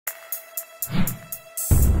Over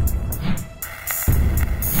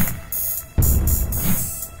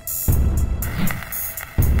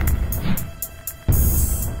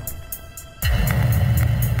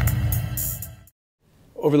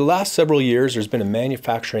the last several years, there's been a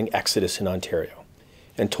manufacturing exodus in Ontario.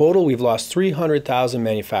 In total, we've lost 300,000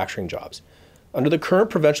 manufacturing jobs. Under the current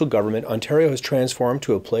provincial government, Ontario has transformed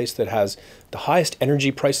to a place that has the highest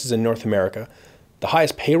energy prices in North America, the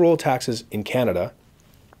highest payroll taxes in Canada,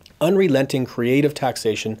 unrelenting creative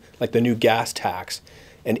taxation like the new gas tax,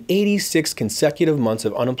 and 86 consecutive months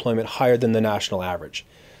of unemployment higher than the national average.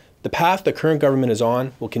 The path the current government is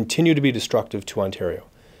on will continue to be destructive to Ontario.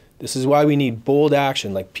 This is why we need bold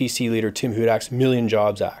action like PC leader Tim Hudak's Million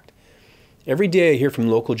Jobs Act. Every day I hear from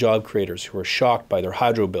local job creators who are shocked by their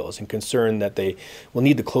hydro bills and concerned that they will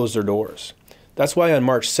need to close their doors. That's why on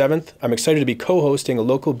March 7th, I'm excited to be co-hosting a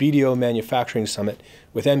local BDO manufacturing summit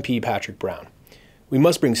with MP Patrick Brown. We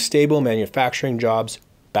must bring stable manufacturing jobs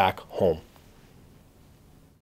back home.